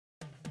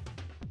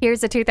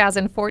Here's a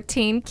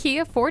 2014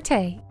 Kia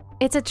Forte.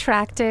 Its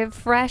attractive,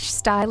 fresh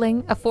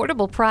styling,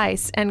 affordable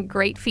price, and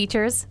great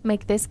features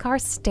make this car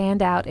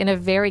stand out in a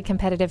very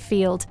competitive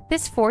field.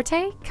 This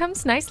Forte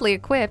comes nicely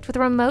equipped with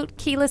remote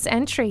keyless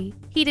entry,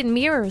 heated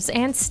mirrors,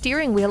 and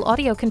steering wheel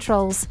audio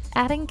controls,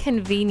 adding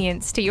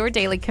convenience to your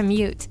daily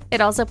commute.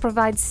 It also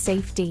provides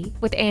safety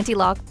with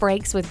anti-lock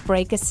brakes with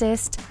brake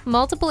assist,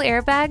 multiple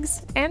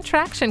airbags, and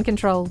traction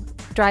control.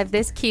 Drive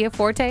this Kia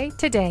Forte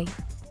today.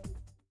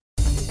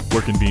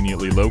 We're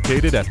conveniently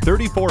located at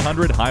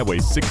 3400 Highway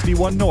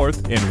 61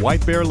 North in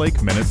White Bear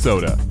Lake,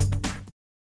 Minnesota.